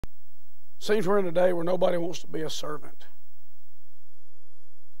Seems we're in a day where nobody wants to be a servant.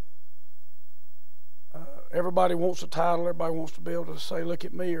 Everybody wants a title. Everybody wants to be able to say, look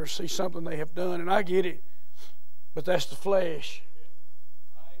at me, or see something they have done. And I get it, but that's the flesh.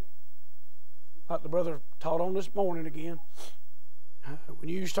 Like the brother taught on this morning again. When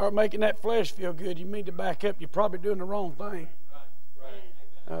you start making that flesh feel good, you need to back up. You're probably doing the wrong thing.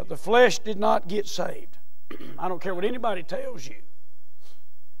 The flesh did not get saved. I don't care what anybody tells you.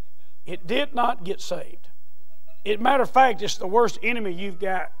 It did not get saved. As a matter of fact, it's the worst enemy you've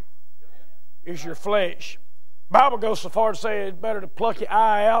got is your flesh. The Bible goes so far to say it's better to pluck your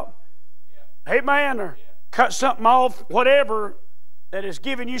eye out, amen, or cut something off, whatever, that is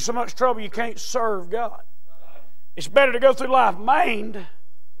giving you so much trouble you can't serve God. It's better to go through life maimed,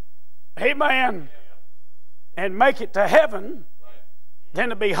 amen, and make it to heaven than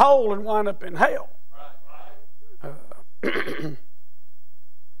to be whole and wind up in hell.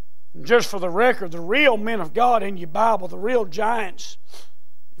 Just for the record, the real men of God in your Bible, the real giants,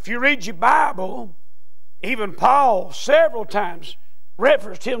 if you read your Bible, even Paul several times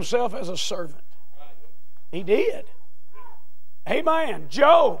referenced himself as a servant. He did. Amen.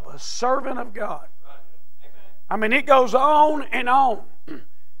 Job, a servant of God. I mean, it goes on and on.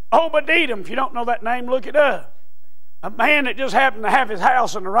 Obed-Edom, if you don't know that name, look it up. A man that just happened to have his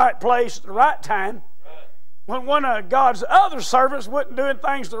house in the right place at the right time. When one of God's other servants wasn't doing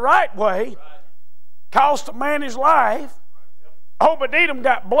things the right way, cost a man his life. Obed-Edom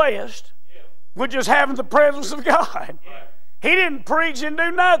got blessed with just having the presence of God. He didn't preach and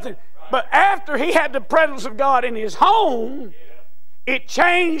do nothing. But after he had the presence of God in his home, it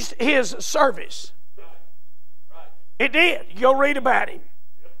changed his service. It did. You go read about him.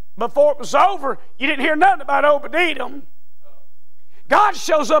 Before it was over, you didn't hear nothing about Obed-Edom. God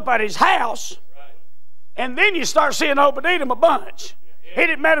shows up at his house, and then you start seeing Obed-Edom a bunch. It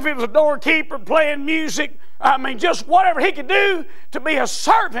didn't matter if he was a doorkeeper, playing music, I mean, just whatever he could do to be a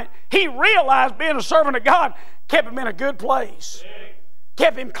servant. He realized being a servant of God kept him in a good place.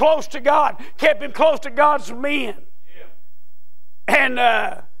 Kept him close to God. Kept him close to God's men. And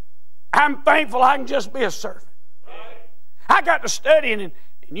I'm thankful I can just be a servant. I got to studying, and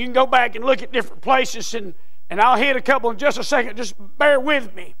you can go back and look at different places, and I'll hit a couple in just a second. Just bear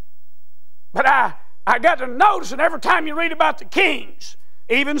with me. But I got to notice, and every time you read about the kings,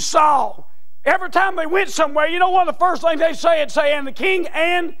 even Saul, every time they went somewhere, you know one of the first things they say? It'd say, and the king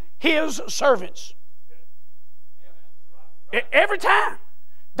and his servants. Every time.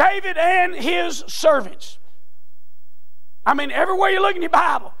 David and his servants. I mean, everywhere you look in your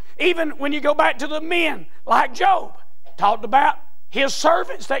Bible, even when you go back to the men like Job, talked about his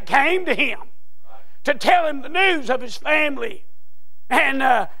servants that came to him to tell him the news of his family.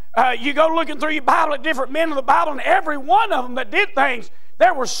 And you go looking through your Bible at different men of the Bible, and every one of them that did things,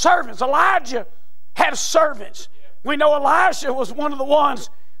 there were servants. Elijah had servants. We know Elisha was one of the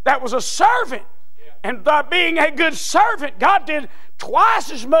ones that was a servant. And by being a good servant, God did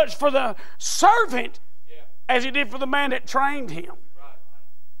twice as much for the servant as he did for the man that trained him.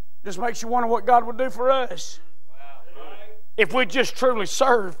 Just makes you wonder what God would do for us if we just truly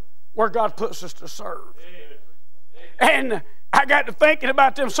serve where God puts us to serve. And I got to thinking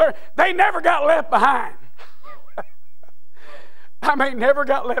about them, sir. They never got left behind. I mean, never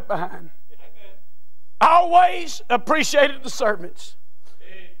got left behind. Always appreciated the servants.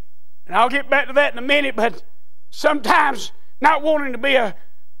 And I'll get back to that in a minute, but sometimes not wanting to be a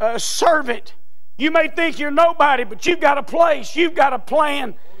servant, you may think you're nobody, but you've got a place, you've got a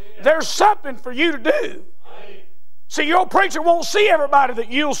plan. There's something for you to do. See, your preacher won't see everybody that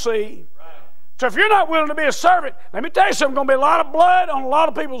you'll see. So if you're not willing to be a servant, let me tell you something, there's going to be a lot of blood on a lot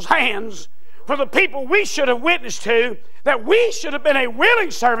of people's hands for the people we should have witnessed to, that we should have been a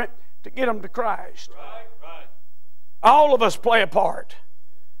willing servant to get them to Christ. All of us play a part.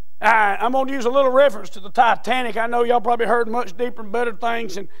 I'm going to use a little reference to the Titanic. I know y'all probably heard much deeper and better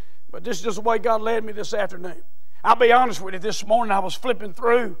things, but this is just the way God led me this afternoon. I'll be honest with you, this morning I was flipping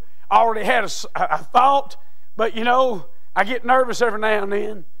through. I already had a thought, but you know, I get nervous every now and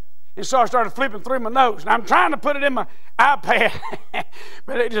then. And so I started flipping through my notes. And I'm trying to put it in my iPad.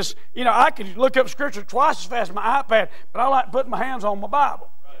 But it just, you know, I could look up Scripture twice as fast as my iPad, but I like putting my hands on my Bible.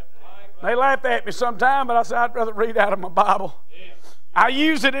 They laugh at me sometime, but I say I'd rather read out of my Bible. I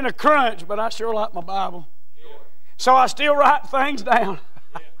use it in a crunch, but I sure like my Bible. So I still write things down.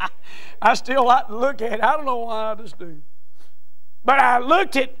 I still like to look at it. I don't know why, I just do. But I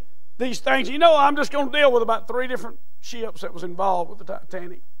looked at these things. You know, I'm just going to deal with about 3 different ships that was involved with the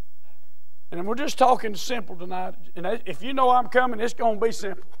Titanic. And we're just talking simple tonight. And if you know I'm coming, it's going to be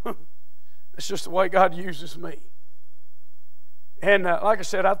simple. It's just the way God uses me. And like I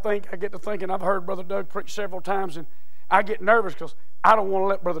said, I get to thinking, I've heard Brother Doug preach several times, and I get nervous because I don't want to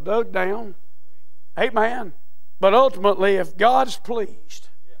let Brother Doug down. Amen. But ultimately, if God's pleased,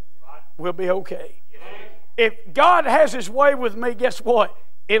 we'll be okay. If God has His way with me, guess what?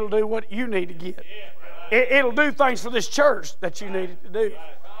 It'll do what you need to get. It'll do things for this church that you need it to do.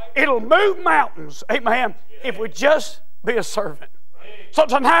 It'll move mountains, amen, if we just be a servant. So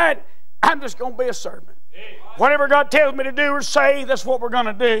tonight, I'm just going to be a servant. Whatever God tells me to do or say, that's what we're going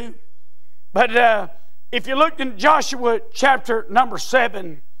to do. But if you look in Joshua chapter number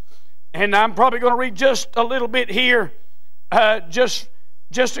 7, and I'm probably going to read just a little bit here, just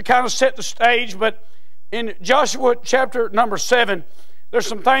to kind of set the stage, but in Joshua chapter number 7, there's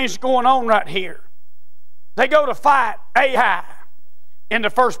some things going on right here. They go to fight Ai in the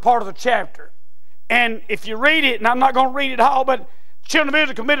first part of the chapter. And if you read it, and I'm not going to read it all, but children of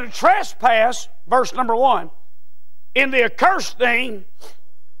Israel committed a trespass, verse number 1, in the accursed thing,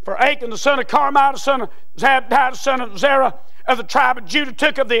 for Achan the son of Carmi, the son of Zabdi, the son of Zerah, of the tribe of Judah,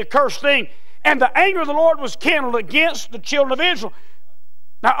 took of the accursed thing. And the anger of the Lord was kindled against the children of Israel.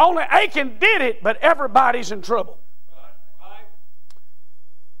 Not only Achan did it, but everybody's in trouble.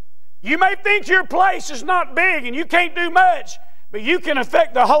 You may think your place is not big and you can't do much, but you can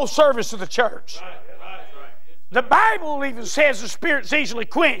affect the whole service of the church. The Bible even says the Spirit's easily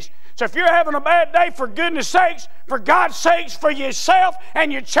quenched. So if you're having a bad day, for goodness sakes, for God's sakes, for yourself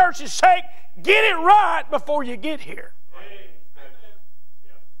and your church's sake, get it right before you get here.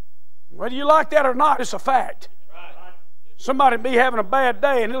 Whether you like that or not, it's a fact. Somebody be having a bad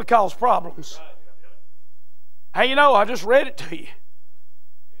day and it'll cause problems. Hey, you know, I just read it to you.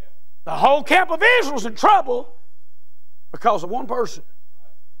 The whole camp of Israel's in trouble because of one person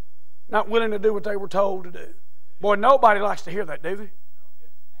not willing to do what they were told to do. Boy, nobody likes to hear that, do they?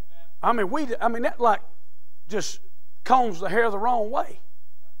 I mean, that like just combs the hair the wrong way.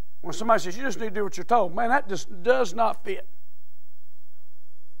 When somebody says, you just need to do what you're told, man, that just does not fit.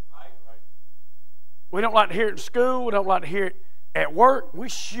 We don't like to hear it in school. We don't like to hear it at work. We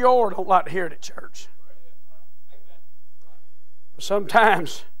sure don't like to hear it at church. But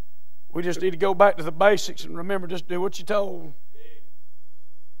sometimes we just need to go back to the basics and remember, just do what you're told.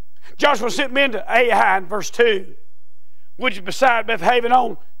 Joshua sent men to Ai in verse 2, which is beside Bethaven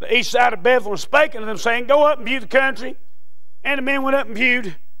on the east side of Bethel, and spake unto them, saying, go up and view the country. And the men went up and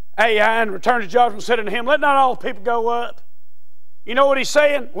viewed Ai, and returned to Joshua and said unto him, let not all the people go up. You know what he's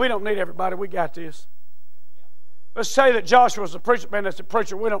saying? We don't need everybody. We got this. Let's say that Joshua was the preacher. Man, that's the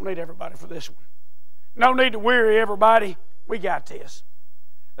preacher. We don't need everybody for this one. No need to weary everybody. We got this.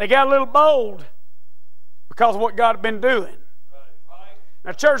 They got a little bold because of what God had been doing.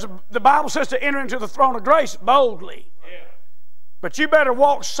 Now, church, the Bible says to enter into the throne of grace boldly. But you better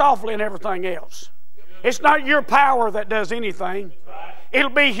walk softly in everything else. It's not your power that does anything. It'll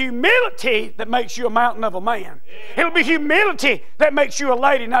be humility that makes you a mountain of a man. It'll be humility that makes you a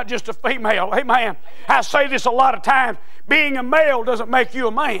lady, not just a female. Amen. I say this a lot of times. Being a male doesn't make you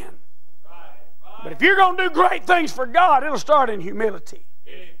a man. But if you're going to do great things for God, it'll start in humility.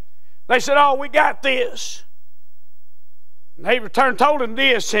 They said, oh, we got this. And they returned, told him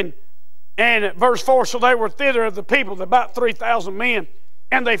this, and at verse 4, so they were thither of the people, about 3,000 men,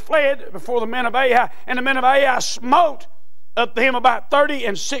 and they fled before the men of Ai, and the men of Ai smote up to him about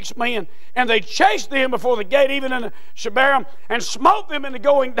 36 men, and they chased them before the gate, even in the Shebarim, and smote them in the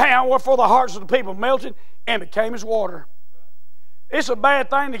going down, wherefore the hearts of the people melted and became as water. It's a bad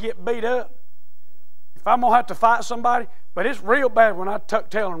thing to get beat up. If I'm going to have to fight somebody, but it's real bad when I tuck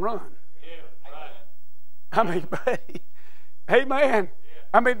tail and run. I mean, buddy, amen.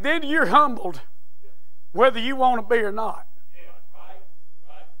 I mean, then you're humbled whether you want to be or not.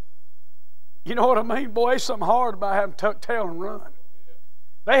 You know what I mean? Boy, it's something hard about having tuck tail and run.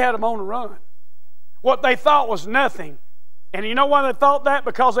 They had them on the run. What they thought was nothing. And you know why they thought that?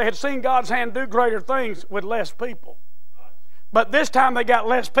 Because they had seen God's hand do greater things with less people. But this time they got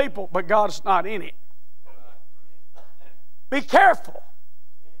less people, but God's not in it. Be careful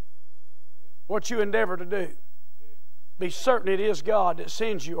what you endeavor to do. Be certain it is God that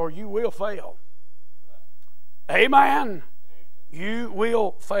sends you, or you will fail. Amen. You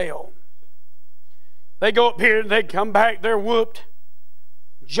will fail. They go up here and they come back, they're whooped.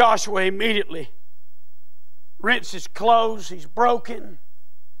 Joshua immediately rents his clothes, he's broken.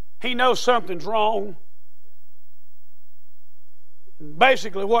 He knows something's wrong. And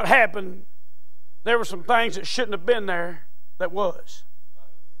basically what happened, there were some things that shouldn't have been there that was.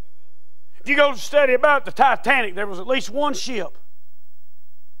 If you go to study about the Titanic, there was at least one ship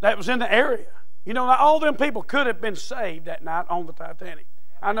that was in the area. You know, all them people could have been saved that night on the Titanic.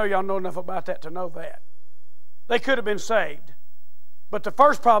 I know y'all know enough about that to know that. They could have been saved. But the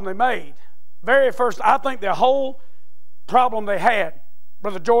first problem they made, very first, I think the whole problem they had,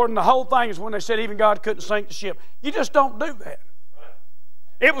 Brother Jordan, the whole thing is when they said even God couldn't sink the ship. You just don't do that.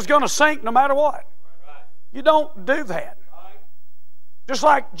 It was going to sink no matter what. You don't do that. Just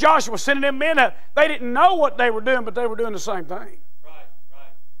like Joshua sending them men up, they didn't know what they were doing, but they were doing the same thing.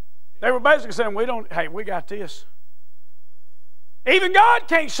 They were basically saying, hey, we got this. Even God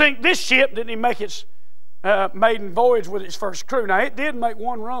can't sink this ship. Didn't He make its maiden voyage with its first crew? Now, it did make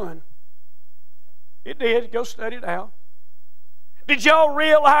one run. It did. Go study it out. Did y'all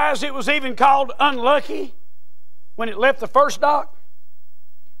realize it was even called unlucky when it left the first dock?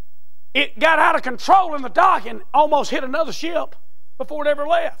 It got out of control in the dock and almost hit another ship before it ever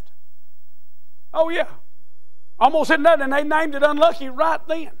left. Oh, yeah. Almost hit another, and they named it unlucky right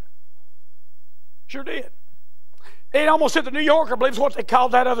then. Sure did. It almost hit the New Yorker, I believe is what they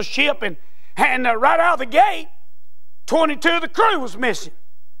called that other ship, and right out of the gate, 22 of the crew was missing.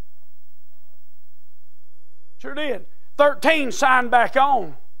 Sure did. 13 signed back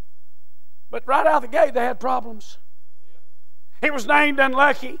on. But right out of the gate, they had problems. It was named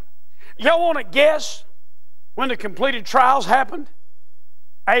unlucky. Y'all want to guess when the completed trials happened?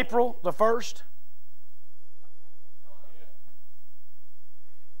 April the 1st.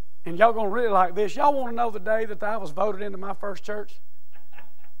 And y'all going to really like this. Y'all want to know the day that I was voted into my first church?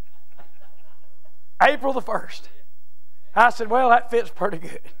 April the 1st. I said, well, that fits pretty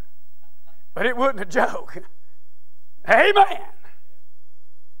good. But it wasn't a joke. Amen.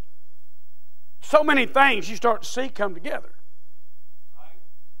 So many things you start to see come together.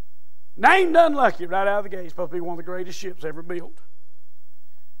 Named unlucky right out of the gate. It's supposed to be one of the greatest ships ever built.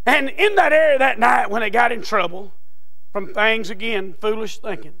 And in that area that night when they got in trouble from things, again, foolish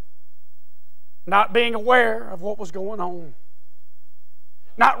thinking, not being aware of what was going on,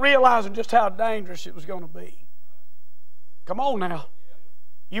 not realizing just how dangerous it was going to be. Come on now.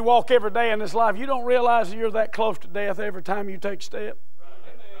 You walk every day in this life, you don't realize that you're that close to death every time you take a step.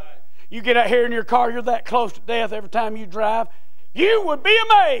 You get out here in your car, you're that close to death every time you drive. You would be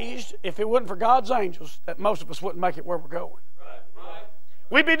amazed if it wasn't for God's angels that most of us wouldn't make it where we're going.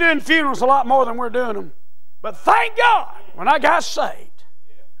 We'd be doing funerals a lot more than we're doing them. But thank God, when I got saved,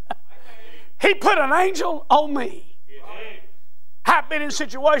 He put an angel on me. I've been in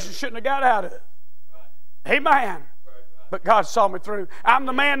situations shouldn't have got out of. Amen. But God saw me through. I'm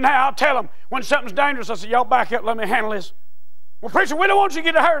the man now. I'll tell them when something's dangerous. I said, y'all back up. Let me handle this. Well, preacher, we don't want you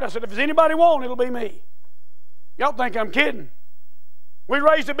to get hurt. I said, if there's anybody want, it'll be me. Y'all think I'm kidding. We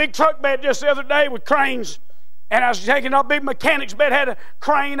raised a big truck bed just the other day with cranes. And I was taking up a big mechanic's bed, had a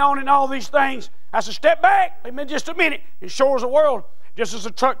crane on it and all these things. I said, step back. Wait a minute, just a minute. In Shores of the World, just as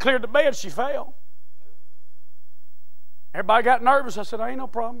the truck cleared the bed, she fell. Everybody got nervous. I said, ain't no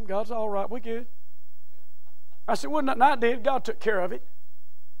problem. God's all right. We good. I said, wasn't nothing I did. God took care of it.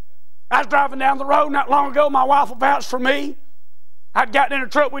 I was driving down the road not long ago. My wife vouched for me. I'd gotten in a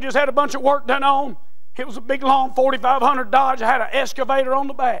truck we just had a bunch of work done on. It was a big, long 4500 Dodge. I had an excavator on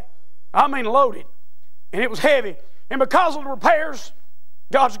the back. I mean loaded. And it was heavy. And because of the repairs,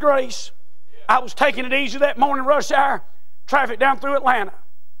 God's grace, I was taking it easy that morning rush hour. Traffic down through Atlanta.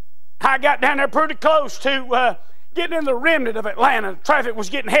 I got down there pretty close to getting in the remnant of Atlanta. Traffic was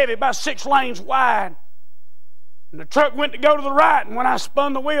getting heavy, about 6 lanes wide. And the truck went to go to the right, and when I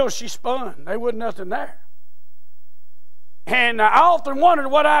spun the wheels, she spun. There wasn't nothing there. And I often wondered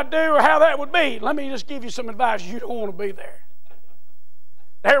what I'd do or how that would be. Let me just give you some advice. You don't want to be there.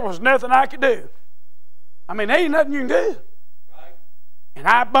 There was nothing I could do. I mean, there ain't nothing you can do. And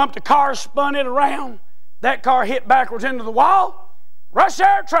I bumped the car, spun it around. That car hit backwards into the wall. Rush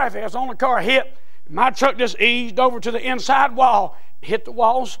hour traffic. That's the only car hit. My truck just eased over to the inside wall, hit the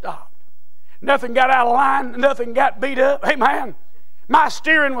wall and stopped. Nothing got out of line. Nothing got beat up. Amen. My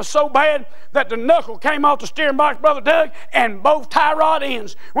steering was so bad that the knuckle came off the steering box, Brother Doug, and both tie rod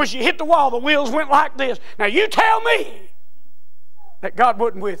ends. When she hit the wall, the wheels went like this. Now you tell me that God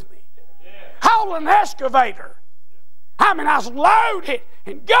wasn't with me. Hauling an excavator. I mean, I was loaded,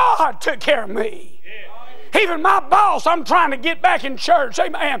 and God took care of me. Even my boss, I'm trying to get back in church.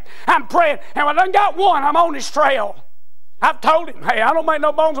 Amen. I'm praying, and when I done got one, I'm on his trail. I've told him, hey, I don't make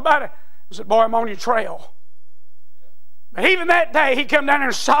no bones about it. I said, boy, I'm on your trail. But even that day, he come down there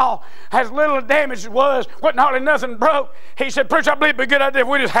and saw as little damage as it was, wasn't hardly nothing broke. He said, preacher, I believe it'd be a good idea if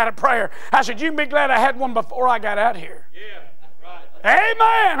we just had a prayer. I said, you can be glad I had one before I got out here. Yeah, right.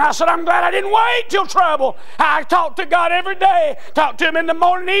 Amen. I said, I'm glad I didn't wait till trouble. I talk to God every day. Talk to Him in the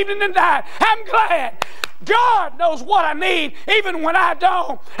morning, evening, and night. I'm glad. God knows what I need, even when I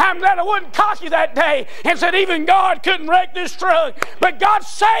don't. I'm glad I wasn't cocky that day and said even God couldn't wreck this truck. But God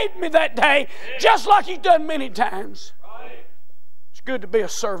saved me that day, just like He's done many times. It's good to be a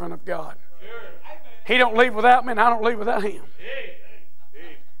servant of God. He don't leave without me, and I don't leave without Him.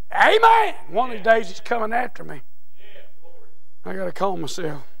 Amen. One of these days He's coming after me. I got to calm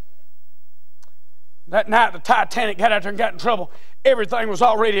myself. That night the Titanic got out there and got in trouble. Everything was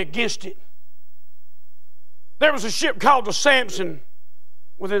already against it. There was a ship called the Samson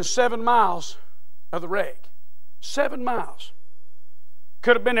within 7 miles of the wreck. 7 miles.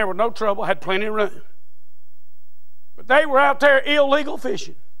 Could have been there with no trouble, had plenty of room. But they were out there illegal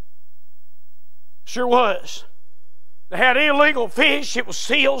fishing. Sure was. They had illegal fish. It was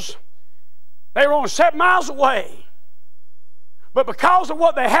seals. They were only 7 miles away. But because of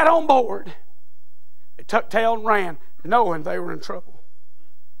what they had on board, they tucked tail and ran, knowing they were in trouble.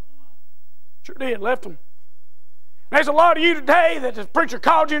 Sure did. Left them. There's a lot of you today that the preacher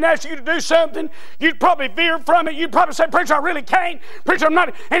called you and asked you to do something. You'd probably veer from it. You'd probably say, preacher, I really can't. Preacher, I'm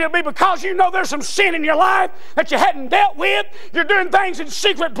not. And it'll be because you know there's some sin in your life that you hadn't dealt with. You're doing things in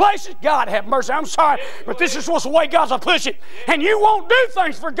secret places. God have mercy. I'm sorry, but this is what's the way God's will push it. And you won't do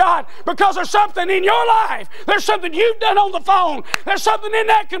things for God because there's something in your life. There's something you've done on the phone. There's something in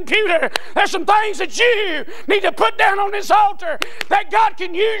that computer. There's some things that you need to put down on this altar that God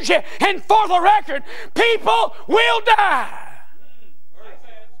can use you. And for the record, people will die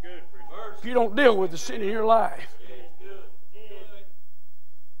if you don't deal with the sin in your life.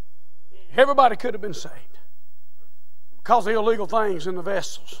 Everybody could have been saved because of the illegal things in the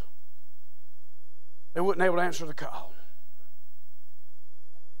vessels. They wouldn't be able to answer the call.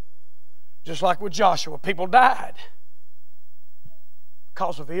 Just like with Joshua, people died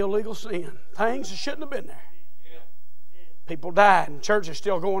because of illegal sin. Things that shouldn't have been there. People died, and church is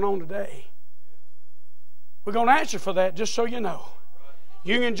still going on today. We're going to answer for that, just so you know.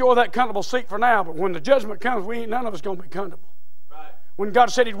 You can enjoy that comfortable seat for now, but when the judgment comes, none of us going to be comfortable. Right. When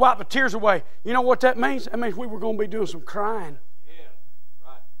God said He'd wipe the tears away, you know what that means? That means we were going to be doing some crying. Yeah.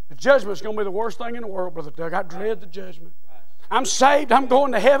 Right. The judgment's going to be the worst thing in the world, Brother Doug. I dread the judgment. Right. I'm saved, I'm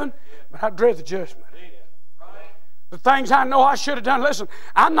going to heaven, but I dread the judgment. Right. The things I know I should have done. Listen,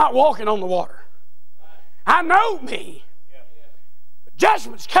 I'm not walking on the water. Right. I know me. Yeah. But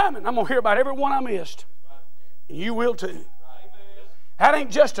judgment's coming. I'm going to hear about every one I missed. And you will too. That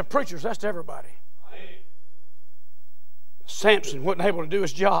ain't just to preachers, that's to everybody. Samson wasn't able to do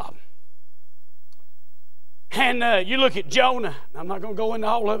his job. And you look at Jonah. I'm not going to go into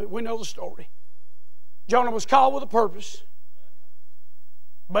all of it. We know the story. Jonah was called with a purpose,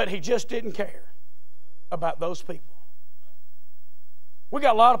 but he just didn't care about those people. We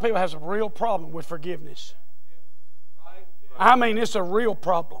got a lot of people that have a real problem with forgiveness. I mean, it's a real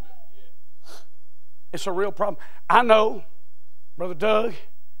problem. It's a real problem. I know, Brother Doug,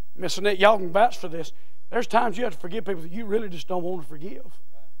 Miss Annette, y'all can vouch for this. There's times you have to forgive people that you really just don't want to forgive.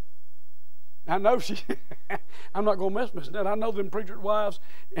 I know I'm not going to mess with Miss Annette. I know them preachers' wives,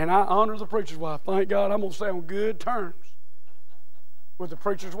 and I honor the preacher's wife. Thank God I'm going to stay on good terms with the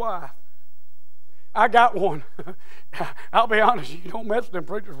preacher's wife. I got one. I'll be honest, you don't mess with them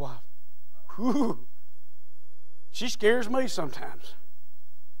preacher's wife. Whew. She scares me sometimes.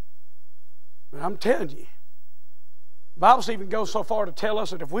 But I'm telling you, the Bible even goes so far to tell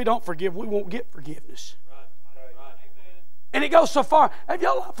us that if we don't forgive, we won't get forgiveness. Right. And it goes so far.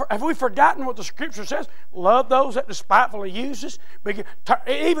 Have we forgotten what the Scripture says? Love those that despitefully use us. It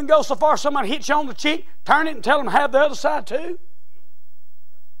even goes so far, somebody hits you on the cheek, turn it and tell them to have the other side too.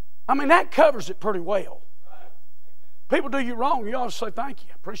 I mean, that covers it pretty well. People do you wrong, you ought to say thank you.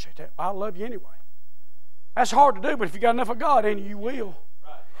 I appreciate that. I love you anyway. That's hard to do, but if you got enough of God in you, you will.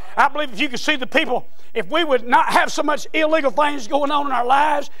 I believe if you could see the people, if we would not have so much illegal things going on in our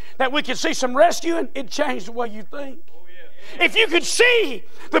lives, that we could see some rescuing, it'd change the way you think. Oh, yeah. If you could see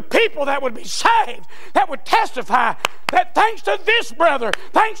the people that would be saved, that would testify that thanks to this brother,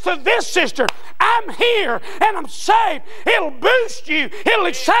 thanks to this sister, I'm here and I'm saved. It'll boost you, it'll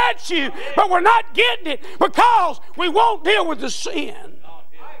excite you, but we're not getting it because we won't deal with the sin.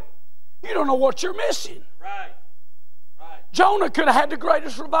 You don't know what you're missing. Right. Jonah could have had the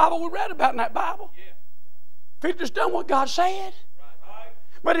greatest revival we read about in that Bible. Yeah. If he'd just done what God said. Right.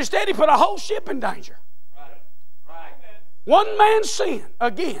 But instead he put a whole ship in danger. Right. One man's sin,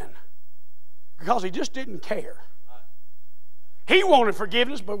 again, because he just didn't care. Right. He wanted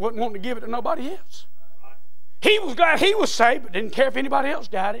forgiveness but wasn't wanting to give it to nobody else. Right. He was glad he was saved but didn't care if anybody else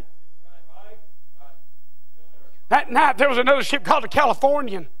got it. Right. That night there was another ship called the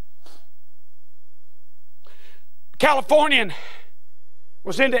Californian. Californian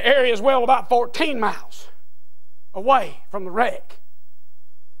was in the area as well, about 14 miles away from the wreck.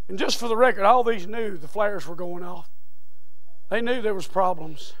 And just for the record, all these knew the flares were going off. They knew there was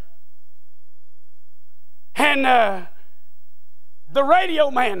problems. And The radio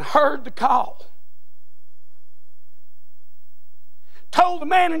man heard the call. Told the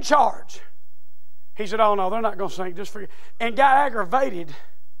man in charge. He said, oh no, they're not going to sing, just forget. And got aggravated.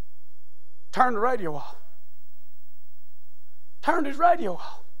 Turned the radio off. Turned his radio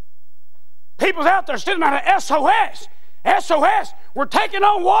off. People's out there sitting on a SOS. SOS, we're taking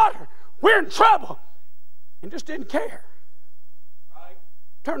on water. We're in trouble. And just didn't care.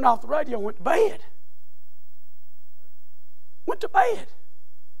 Turned off the radio and went to bed. Went to bed.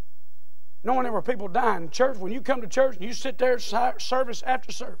 Knowing there were people dying in church. When you come to church and you sit there service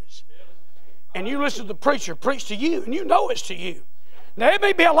after service and you listen to the preacher preach to you and you know it's to you. Now there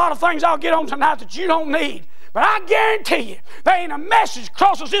may be a lot of things I'll get on tonight that you don't need, but I guarantee you there ain't a message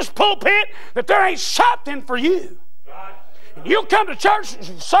crosses this pulpit that there ain't something for you. And you'll come to church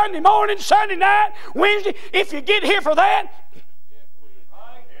Sunday morning, Sunday night, Wednesday, if you get here for that.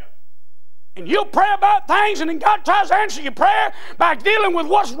 And you'll pray about things, and then God tries to answer your prayer by dealing with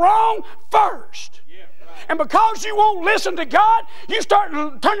what's wrong first. And because you won't listen to God, you start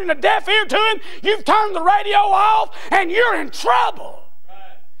turning a deaf ear to Him, you've turned the radio off, and you're in trouble.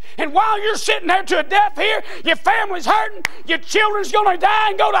 And while you're sitting there to a deaf ear, your family's hurting, your children's going to die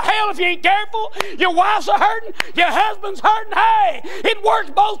and go to hell if you ain't careful, your wife's hurting, your husband's hurting. Hey, it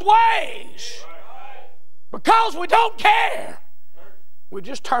works both ways. Because we don't care. We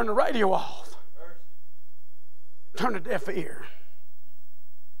just turn the radio off. Turn a deaf ear.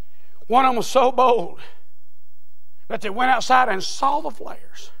 One of them was so bold that they went outside and saw the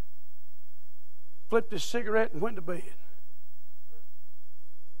flares, flipped his cigarette and went to bed.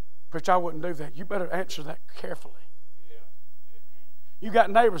 Preacher, I wouldn't do that. You better answer that carefully. You got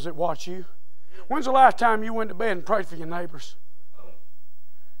neighbors that watch you. When's the last time you went to bed and prayed for your neighbors?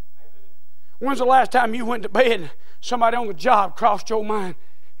 When's the last time you went to bed and somebody on the job crossed your mind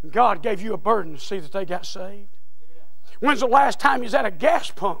and God gave you a burden to see that they got saved? When's the last time you was at a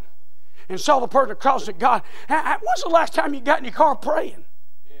gas pump and saw the person across it? God, when's the last time you got in your car praying?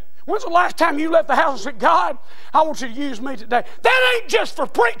 When's the last time you left the house and said, God, I want you to use me today? That ain't just for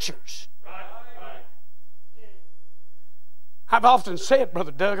preachers. I've often said,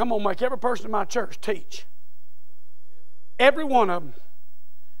 Brother Doug, I'm going to make every person in my church teach. Every one of them.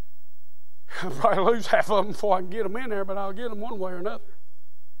 I'll probably lose half of them before I can get them in there, but I'll get them one way or another.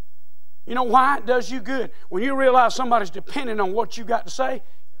 You know why? It does you good. When you realize somebody's depending on what you got to say,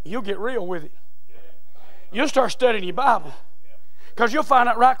 you'll get real with it. You'll start studying your Bible. Because you'll find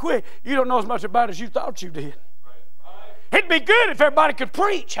out right quick, you don't know as much about it as you thought you did. It'd be good if everybody could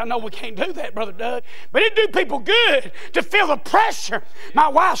preach. I know we can't do that, Brother Doug, but it'd do people good to feel the pressure. My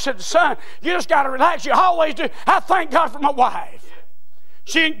wife said, son, you just got to relax. You always do. I thank God for my wife.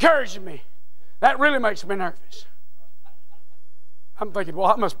 She encouraged me. That really makes me nervous. I'm thinking, well,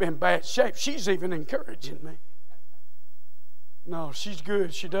 I must be in bad shape. She's even encouraging me. No, she's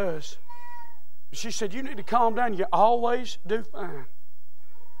good. She does. She said, you need to calm down. You always do fine.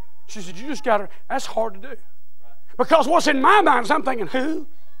 She said, you just got to, that's hard to do. Because what's in my mind is I'm thinking, who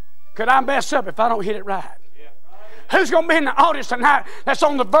could I mess up if I don't hit it right? Who's going to be in the audience tonight that's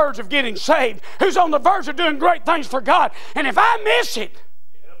on the verge of getting saved? Who's on the verge of doing great things for God? And if I miss it,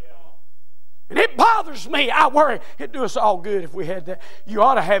 and it bothers me, I worry. It'd do us all good if we had that. You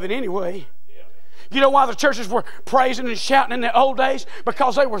ought to have it anyway. You know why the churches were praising and shouting in the old days?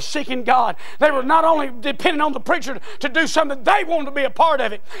 Because they were seeking God. They were not only depending on the preacher to do something, they wanted to be a part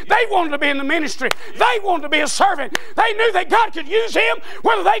of it. They wanted to be in the ministry. They wanted to be a servant. They knew that God could use him.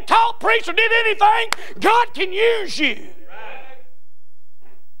 Whether they taught, preached, or did anything, God can use you.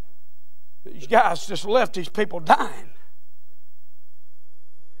 These guys just left these people dying.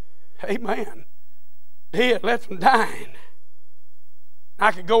 Amen. He had left them dying.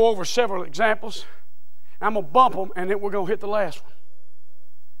 I could go over several examples. I'm going to bump them, and then we're going to hit the last one.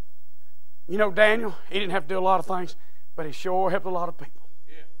 You know, Daniel, he didn't have to do a lot of things, but he sure helped a lot of people.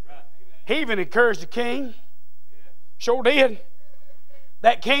 He even encouraged the king. Sure did.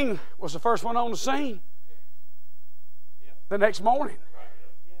 That king was the first one on the scene. The next morning.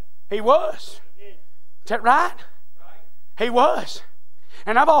 He was. Is that right? He was.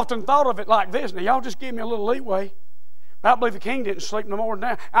 And I've often thought of it like this. Now, y'all just give me a little leeway. I believe the king didn't sleep no more than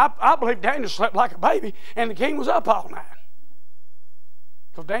that. I believe Daniel slept like a baby, and the king was up all night.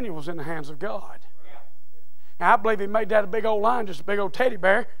 Because Daniel was in the hands of God. And I believe he made that a big old lion, just a big old teddy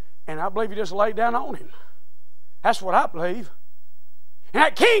bear, and I believe he just laid down on him. That's what I believe. And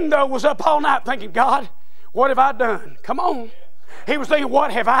that king, though, was up all night thinking, God, what have I done? Come on. He was thinking,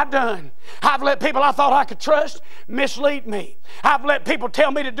 what have I done? I've let people I thought I could trust mislead me. I've let people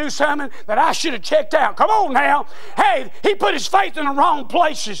tell me to do something that I should have checked out. Come on now. Hey, he put his faith in the wrong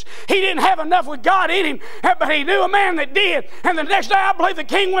places. He didn't have enough with God in him, but he knew a man that did. And the next day, I believe the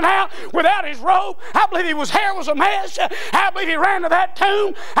king went out without his robe. I believe his hair was a mess. I believe he ran to that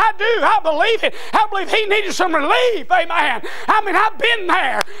tomb. I do. I believe it. I believe he needed some relief. Amen. I mean, I've been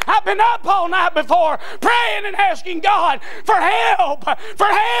there. I've been up all night before praying and asking God for help,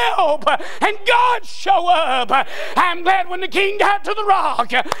 and God show up. I'm glad when the king got to the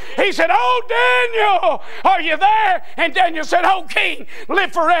rock, he said, oh, Daniel, are you there? And Daniel said, oh, king,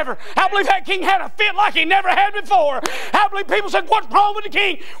 live forever. I believe that king had a fit like he never had before. I believe people said, what's wrong with the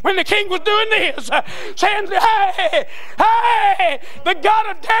king? When the king was doing this, saying, hey, the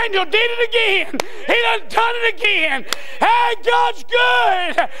God of Daniel did it again. He done it again. Hey, God's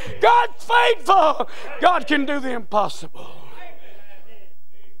good. God's faithful. God can do the impossible.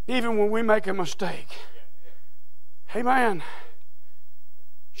 Even when we make a mistake. Amen.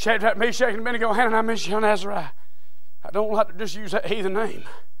 Shadrach, Meshach, and Abednego, Hananiah, Mishael, and Azariah. I don't like to just use that heathen name.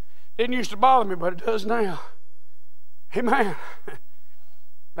 Didn't used to bother me, but it does now. Amen.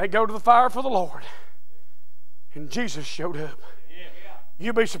 They go to the fire for the Lord. And Jesus showed up.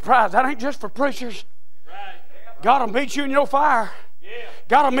 You'll be surprised. That ain't just for preachers. God will meet you in your fire.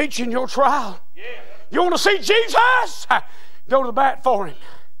 God will meet you in your trial. You want to see Jesus? Go to the bat for him.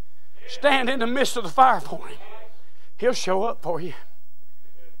 Stand in the midst of the fire for him. He'll show up for you.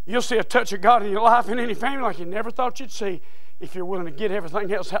 You'll see a touch of God in your life and in your family like you never thought you'd see if you're willing to get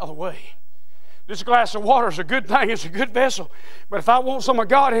everything else out of the way. This glass of water is a good thing. It's a good vessel. But if I want some of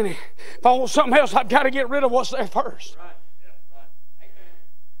God in it, if I want something else, I've got to get rid of what's there first.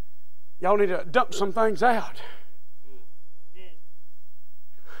 Y'all need to dump some things out.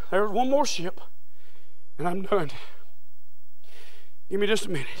 There's one more ship, and I'm done. Give me just a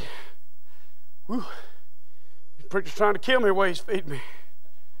minute. Whew. The preacher's trying to kill me while he's feeding me.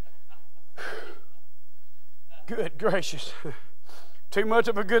 Good gracious. Too much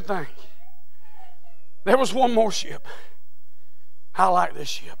of a good thing. There was one more ship. I like this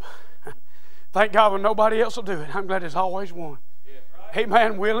ship. Thank God when nobody else will do it. I'm glad there's always one.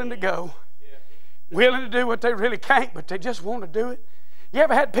 Amen. Willing to go. Willing to do what they really can't, but they just want to do it. You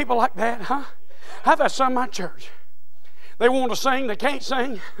ever had people like that, huh? I've had some in my church. They want to sing, they can't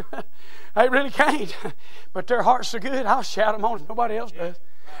sing. They really can't. But their heart's so good, I'll shout them on if nobody else does.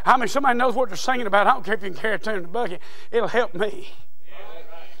 I mean, somebody knows what they're singing about. I don't care if you can carry a tune in the bucket. It'll help me.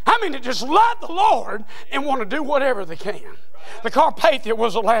 I mean, they just love the Lord and want to do whatever they can. The Carpathia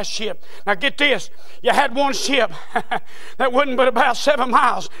was the last ship. Now get this. You had one ship that wasn't but about 7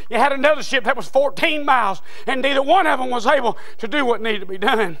 miles. You had another ship that was 14 miles. And neither one of them was able to do what needed to be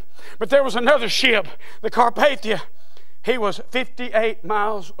done. But there was another ship, the Carpathia. He was 58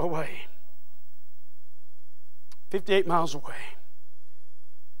 miles away. 58 miles away.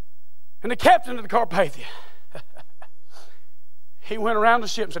 And the captain of the Carpathia, he went around the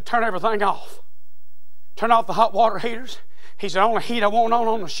ship and said, turn everything off. Turn off the hot water heaters. He said, only heat I want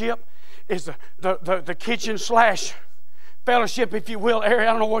on the ship is the kitchen / fellowship, if you will, area.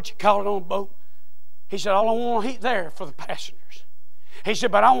 I don't know what you call it on a boat. He said, all I want heat there for the passengers. He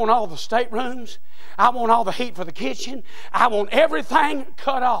said, but I want all the staterooms. I want all the heat for the kitchen. I want everything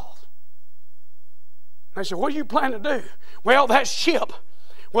cut off. I said, what do you plan to do? Well, that ship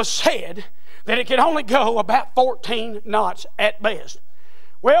was said that it could only go about 14 knots at best.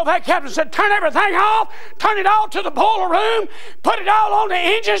 Well, that captain said, turn everything off, turn it all to the boiler room, put it all on the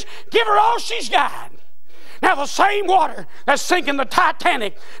engines, give her all she's got. Now, the same water that's sinking the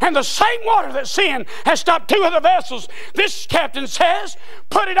Titanic and the same water that sin has stopped 2 other vessels, this captain says,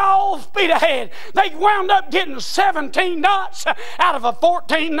 put it all speed ahead. They wound up getting 17 knots out of a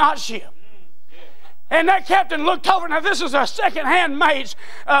 14-knot ship. And that captain looked over. Now, this is a second-hand mate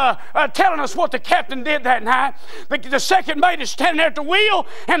telling us what the captain did that night. The second mate is standing there at the wheel,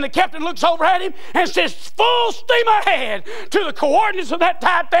 and the captain looks over at him and says, full steam ahead to the coordinates of that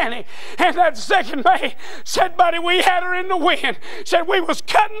Titanic. And that second mate said, buddy, we had her in the wind. Said, we was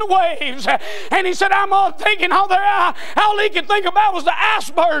cutting the waves. And he said, I'm all thinking, all he could think about was the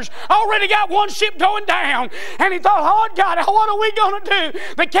icebergs. Already got one ship going down. And he thought, oh, God, what are we going to do?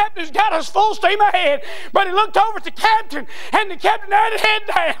 The captain's got us full steam ahead. head. But he looked over at the captain, and the captain had his head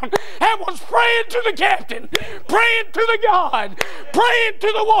down and was praying to the captain, praying to the God, praying to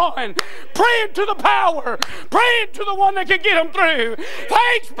the one, praying to the power, praying to the one that can get him through.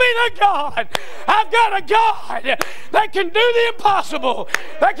 Thanks be to God. I've got a God that can do the impossible,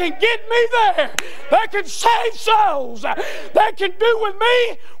 that can get me there, that can save souls, that can do with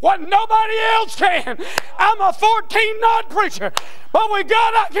me what nobody else can. I'm a 14-knot preacher, but with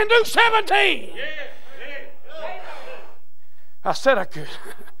God I can do 17. I said I could.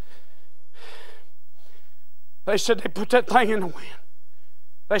 They said they put that thing in the wind.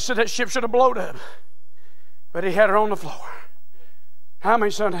 They said that ship should have blown up, but he had it on the floor. How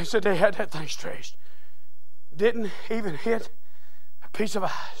many Sundays said they had that thing stretched? Didn't even hit a piece of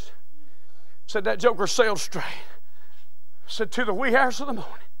ice. Said that joker sailed straight. Said to the wee hours of the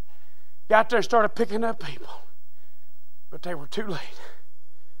morning. Got there and started picking up people. But they were too late.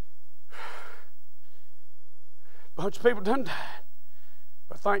 A bunch of people done died.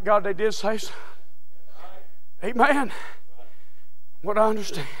 But thank God they did save some. Amen. What I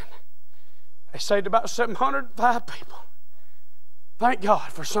understand, they saved about 705 people. Thank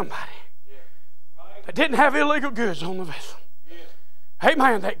God for somebody that didn't have illegal goods on the vessel.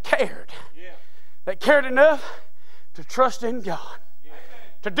 Amen. That cared. That cared enough to trust in God.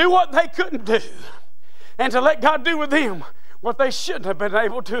 To do what they couldn't do. And to let God do with them what they shouldn't have been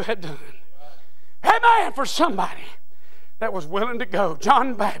able to have done. Amen. For somebody that was willing to go.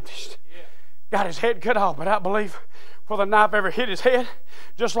 John Baptist got his head cut off, but I believe for the knife ever hit his head,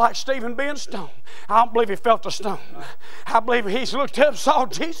 just like Stephen being stoned. I don't believe he felt the stone. I believe he looked up, saw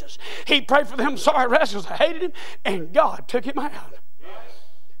Jesus. He prayed for them sorry rascals that hated him, and God took him out.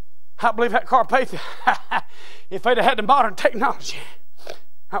 I believe that Carpathia, if they'd have had the modern technology,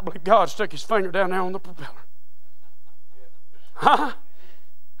 I believe God stuck his finger down there on the propeller. Huh?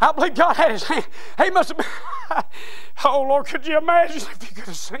 I believe God had his hand. He must have been. Oh, Lord, could you imagine if you could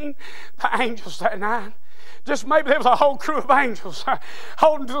have seen the angels that night? Just maybe there was a whole crew of angels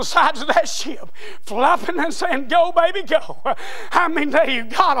holding to the sides of that ship, flopping and saying, go, baby, go. I mean, tell you,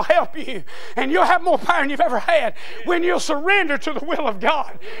 God will help you. And you'll have more power than you've ever had when you'll surrender to the will of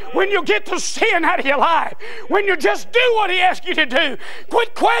God. When you'll get the sin out of your life. When you just do what he asks you to do.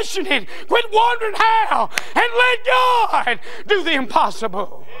 Quit questioning. Quit wondering how. And let God do the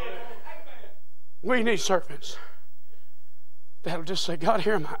impossible. We need servants that'll just say, God,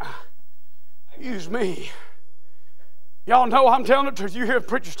 here am I. Use me. Y'all know I'm telling the truth. You hear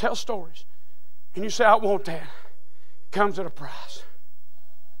preachers tell stories, and you say, I want that. It comes at a price.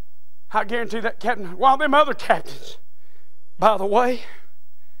 I guarantee that captain, while them other captains, by the way,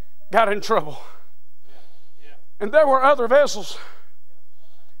 got in trouble. And there were other vessels.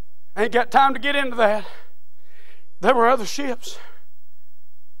 Ain't got time to get into that. There were other ships.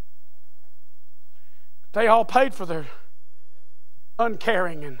 They all paid for their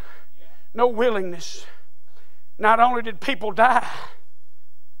uncaring and no willingness. Not only did people die,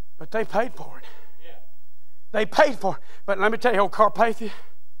 but they paid for it. They paid for it. But let me tell you, old Carpathia,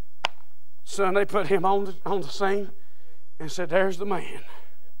 son, they put him on the scene and said, there's the man.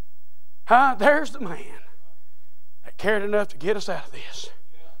 Huh? There's the man that cared enough to get us out of this.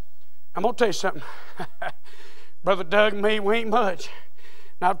 I'm going to tell you something. Brother Doug and me, we ain't much.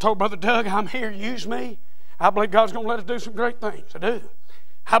 And I've told Brother Doug, I'm here, use me. I believe God's going to let us do some great things. I do.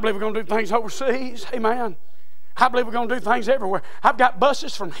 I believe we're going to do things overseas. Amen. I believe we're going to do things everywhere. I've got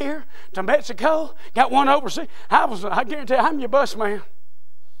buses from here to Mexico. Got one overseas. I guarantee you, I'm your bus man.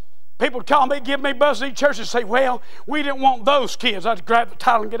 People would call me, give me buses to each church and say, well, we didn't want those kids. I'd grab the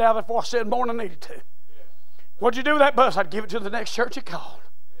title and get out of there before I said more than I needed to. What'd you do with that bus? I'd give it to the next church it called.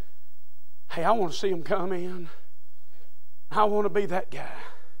 Hey, I want to see them come in. I want to be that guy.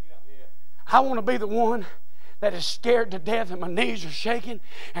 I want to be the one that is scared to death and my knees are shaking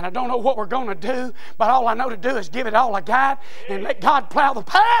and I don't know what we're going to do, but all I know to do is give it all I got and let God plow the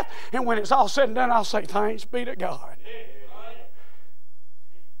path, and when it's all said and done, I'll say thanks be to God.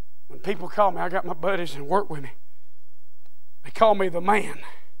 When people call me, I got my buddies and work with me. They call me the man.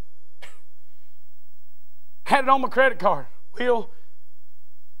 Had it on my credit card. Will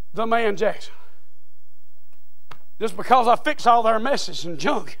the man Jackson. Just because I fix all their messes and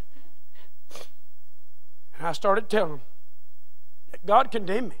junk. And I started telling them that God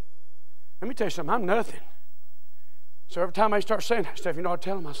condemned me. Let me tell you something, I'm nothing. So every time they start saying that stuff, you know, I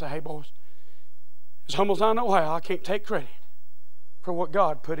tell them, I say, hey boys, as humble as I know how, I can't take credit for what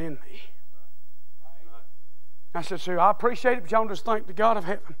God put in me. I said, sir, I appreciate it, but y'all just thank the God of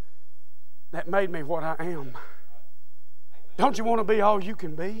heaven that made me what I am. Don't you want to be all you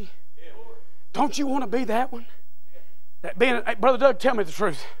can be? Don't you want to be that one? That being, hey, Brother Doug, tell me the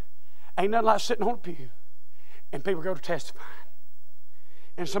truth. Ain't nothing like sitting on a pew and people go to testifying.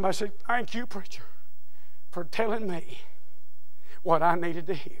 And somebody said, thank you, preacher, for telling me what I needed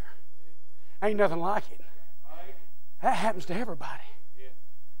to hear. Ain't nothing like it. That happens to everybody.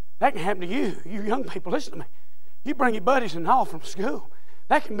 That can happen to you. You young people, listen to me. You bring your buddies and all from school.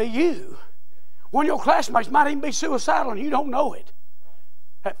 That can be you. One of your classmates might even be suicidal and you don't know it.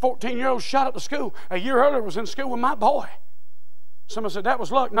 That 14-year-old shot up to school a year earlier was in school with my boy. Somebody said, that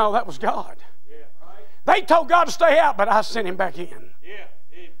was luck. No, that was God. They told God to stay out, but I sent him back in.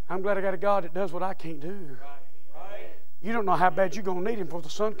 I'm glad I got a God that does what I can't do. You don't know how bad you're going to need him before the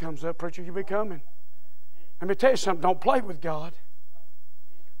sun comes up, preacher. You be coming. Let me tell you something. Don't play with God.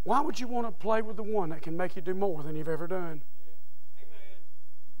 Why would you want to play with the one that can make you do more than you've ever done?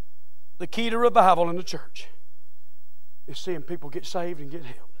 The key to revival in the church is seeing people get saved and get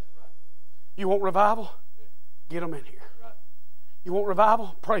help. You want revival? Get them in here. You want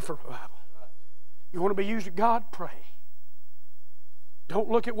revival? Pray for revival. You want to be used of God? Pray. Don't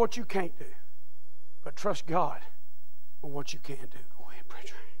look at what you can't do, but trust God on what you can do. Go ahead,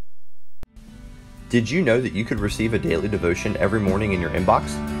 preacher. Did you know that you could receive a daily devotion every morning in your inbox?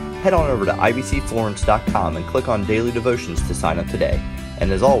 Head on over to ibcflorence.com and click on Daily Devotions to sign up today.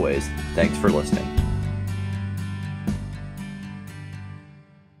 And as always, thanks for listening.